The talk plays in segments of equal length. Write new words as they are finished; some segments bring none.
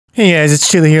Hey guys, it's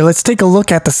Chili here. Let's take a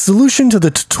look at the solution to the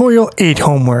tutorial 8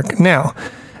 homework. Now,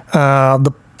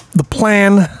 the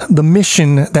plan, the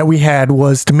mission that we had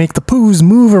was to make the poos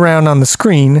move around on the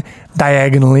screen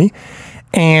diagonally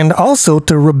and also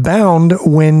to rebound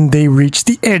when they reach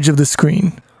the edge of the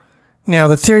screen. Now,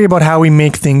 the theory about how we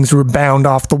make things rebound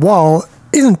off the wall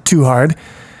isn't too hard.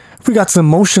 If we got some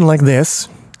motion like this,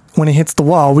 when it hits the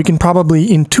wall, we can probably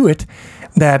intuit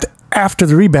that after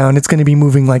the rebound, it's going to be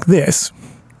moving like this.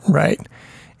 Right.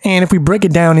 And if we break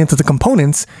it down into the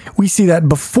components, we see that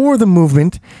before the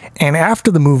movement and after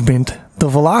the movement, the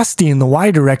velocity in the y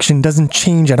direction doesn't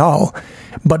change at all.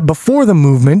 But before the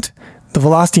movement, the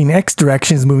velocity in x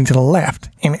direction is moving to the left.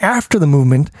 And after the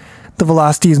movement, the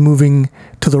velocity is moving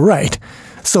to the right.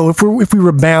 So if we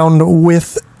rebound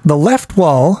with the left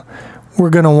wall, we're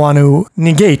going to want to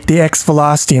negate the x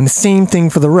velocity, and the same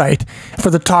thing for the right. For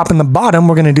the top and the bottom,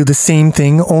 we're going to do the same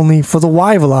thing, only for the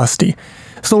y velocity.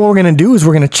 So what we're going to do is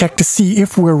we're going to check to see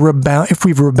if we've rebounded,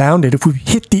 if we've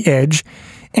hit the edge,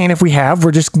 and if we have,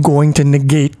 we're just going to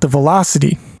negate the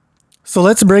velocity. So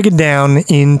let's break it down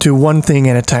into one thing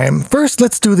at a time. First,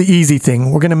 let's do the easy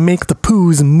thing. We're going to make the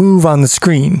poos move on the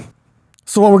screen.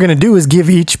 So what we're going to do is give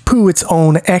each poo its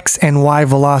own x and y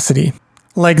velocity,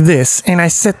 like this, and I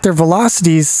set their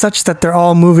velocities such that they're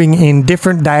all moving in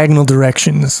different diagonal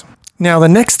directions. Now, the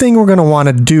next thing we're going to want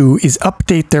to do is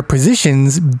update their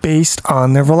positions based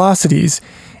on their velocities.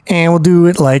 And we'll do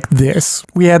it like this.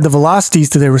 We add the velocities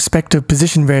to their respective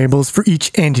position variables for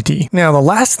each entity. Now, the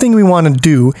last thing we want to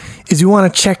do is we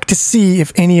want to check to see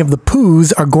if any of the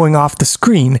poos are going off the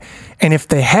screen. And if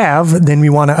they have, then we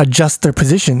want to adjust their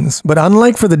positions. But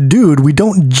unlike for the dude, we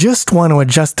don't just want to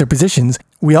adjust their positions.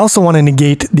 We also want to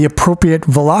negate the appropriate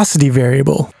velocity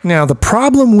variable. Now, the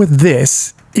problem with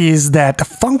this is that the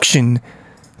function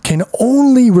can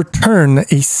only return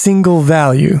a single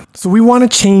value. So we want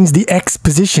to change the x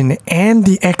position and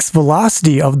the x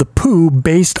velocity of the poo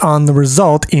based on the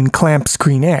result in clamp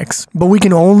screen x. But we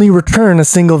can only return a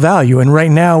single value, and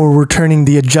right now we're returning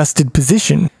the adjusted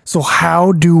position. So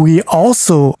how do we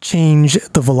also change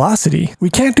the velocity? We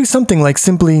can't do something like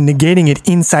simply negating it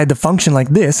inside the function like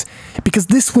this, because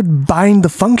this would bind the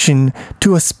function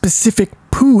to a specific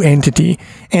poo entity,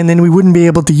 and then we wouldn't be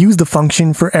able to use the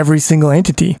function for every single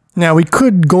entity. Now, we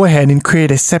could go ahead and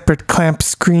create a separate clamp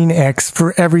screen x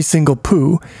for every single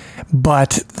poo,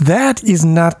 but that is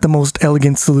not the most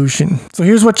elegant solution. So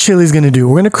here's what Chili's going to do.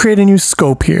 We're going to create a new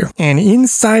scope here, and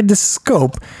inside the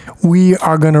scope, we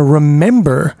are going to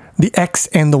remember the x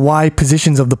and the y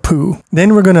positions of the poo.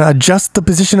 Then we're going to adjust the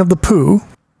position of the poo,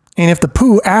 and if the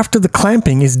poo after the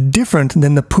clamping is different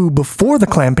than the poo before the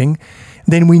clamping,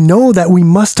 then we know that we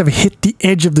must have hit the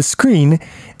edge of the screen,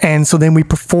 and so then we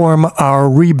perform our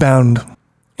rebound.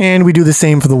 And we do the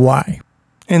same for the y.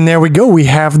 And there we go, we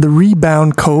have the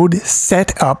rebound code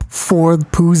set up for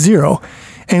poo 0.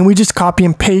 And we just copy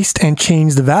and paste and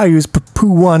change the values for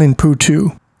poo 1 and poo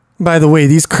 2. By the way,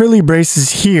 these curly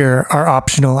braces here are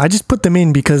optional. I just put them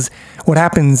in because what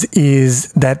happens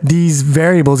is that these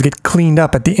variables get cleaned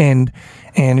up at the end,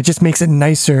 and it just makes it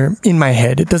nicer in my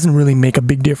head. It doesn't really make a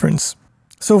big difference.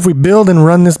 So if we build and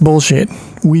run this bullshit,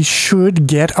 we should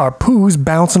get our poos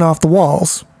bouncing off the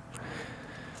walls.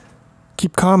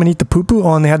 Keep calm and eat the poo-poo.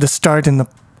 Oh, and they had to start in the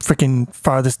freaking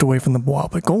farthest away from the wall.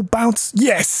 But go bounce.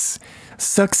 Yes!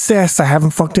 Success. I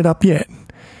haven't fucked it up yet.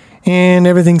 And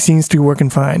everything seems to be working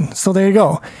fine. So there you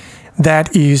go.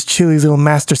 That is Chili's little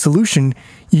master solution.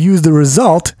 You use the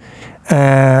result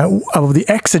of the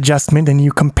x adjustment and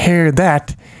you compare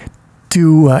that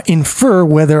to infer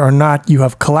whether or not you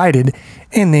have collided,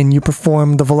 and then you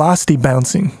perform the velocity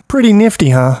bouncing. Pretty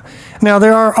nifty, huh? Now,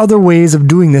 there are other ways of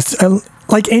doing this.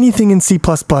 Like anything in C++,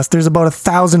 there's about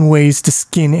 1,000 ways to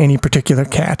skin any particular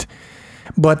cat.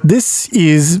 But this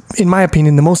is, in my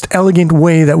opinion, the most elegant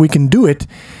way that we can do it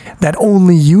that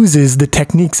only uses the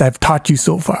techniques I've taught you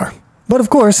so far. But of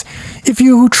course, if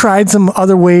you tried some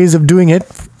other ways of doing it,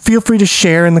 feel free to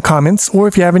share in the comments, or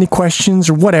if you have any questions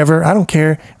or whatever, I don't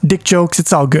care. Dick jokes,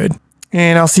 it's all good.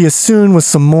 And I'll see you soon with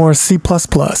some more C++.